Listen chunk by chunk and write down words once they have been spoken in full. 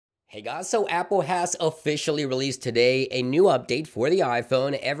Hey guys, so Apple has officially released today a new update for the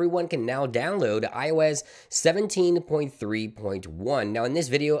iPhone. Everyone can now download iOS 17.3.1. Now in this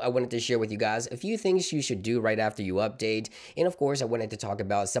video, I wanted to share with you guys a few things you should do right after you update. And of course, I wanted to talk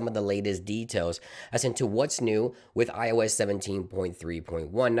about some of the latest details as into what's new with iOS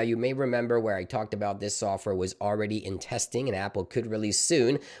 17.3.1. Now you may remember where I talked about this software was already in testing and Apple could release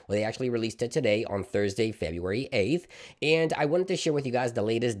soon. Well, they actually released it today on Thursday, February 8th. And I wanted to share with you guys the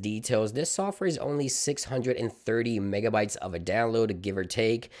latest details. This software is only 630 megabytes of a download, give or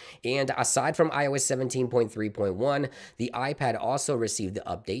take. And aside from iOS 17.3.1, the iPad also received the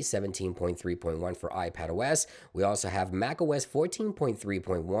update 17.3.1 for iPadOS. We also have macOS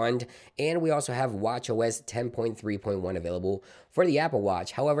 14.3.1, and we also have watchOS 10.3.1 available for the Apple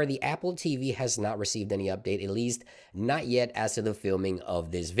Watch. However, the Apple TV has not received any update, at least not yet as of the filming of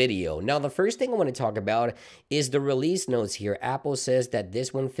this video. Now, the first thing I want to talk about is the release notes here. Apple says that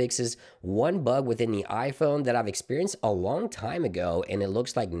this one fixes one bug within the iPhone that I've experienced a long time ago, and it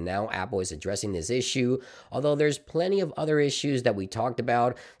looks like now Apple is addressing this issue, although there's plenty of other issues that we talked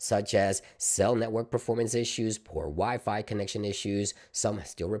about, such as cell network performance issues, poor Wi-Fi connection issues, some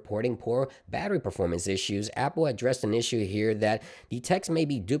still reporting poor battery performance issues. Apple addressed an issue here that the text may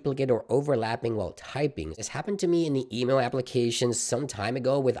be duplicate or overlapping while typing. This happened to me in the email application some time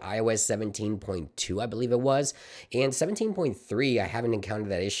ago with iOS 17.2, I believe it was, and 17.3, I haven't encountered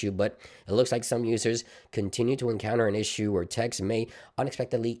that issue, but it looks like some users continue to encounter an issue where text may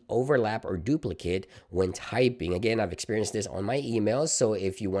unexpectedly overlap or duplicate when typing. Again, I've experienced this on my emails, so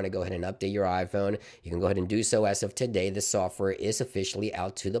if you want to go ahead and update your iPhone, you can go ahead and do so as of today. The software is officially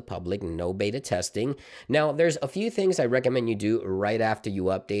out to the public, no beta testing. Now, there's a few things I recommend you do right after you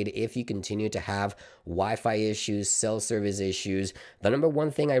update if you continue to have Wi-Fi issues, cell service issues. The number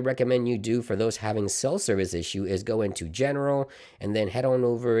one thing I recommend you do for those having cell service issue is go into General and then head on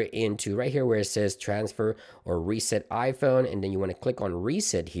over into right here where it says transfer or reset iPhone, and then you want to click on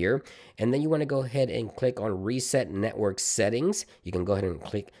reset here, and then you want to go ahead and click on reset network settings. You can go ahead and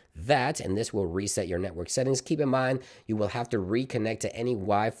click that, and this will reset your network settings. Keep in mind, you will have to reconnect to any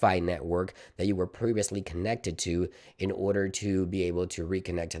Wi-Fi network that you were previously connected to in order to be able to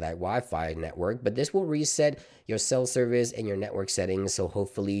reconnect to that Wi-Fi network, but this will reset your cell service and your network settings, so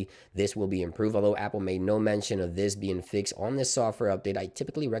hopefully this will be improved. Although Apple made no mention of this being fixed on this software update, I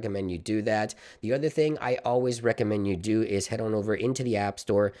typically recommend you do that. The other thing I always recommend you do is head on over into the App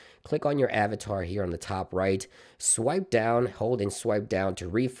Store, click on your avatar here on the top right, swipe down, hold and swipe down to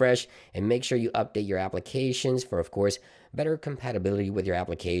refresh, and make sure you update your applications for, of course, better compatibility with your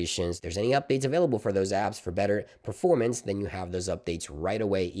applications. If there's any updates available for those apps for better performance, then you have those updates right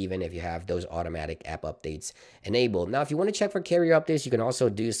away, even if you have those automatic app updates enabled. Now, if you want to check for carrier updates, you can also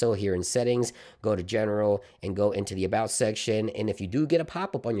do so here in settings, go to general and go into the about section. And if you do get a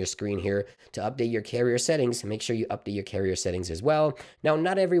pop-up on your screen here to update your carrier settings, make sure you update your carrier settings as well. Now,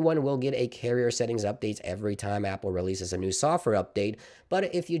 not everyone will get a carrier settings updates every time Apple releases a new software update,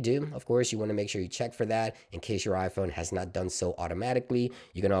 but if you do, of course, you want to make sure you check for that in case your iPhone has not done so automatically.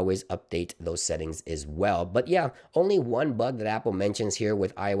 You can always update those settings as well. But yeah, only one bug that Apple mentions here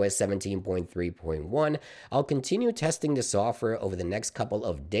with iOS 17.3.1. I'll continue testing the software over the next couple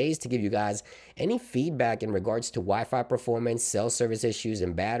of days to give you guys any feedback in regards to Wi-Fi performance, cell service issues,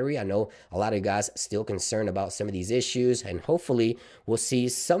 and battery. I know a lot of you guys still concerned about some of these issues, and hopefully we'll see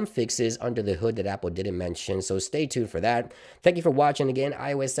some fixes under the hood that Apple didn't mention. So stay tuned for that. Thank you for watching. Again,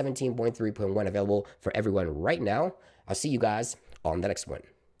 iOS 17.3.1 available for everyone right now. I'll see you guys on the next one.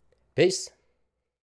 Peace.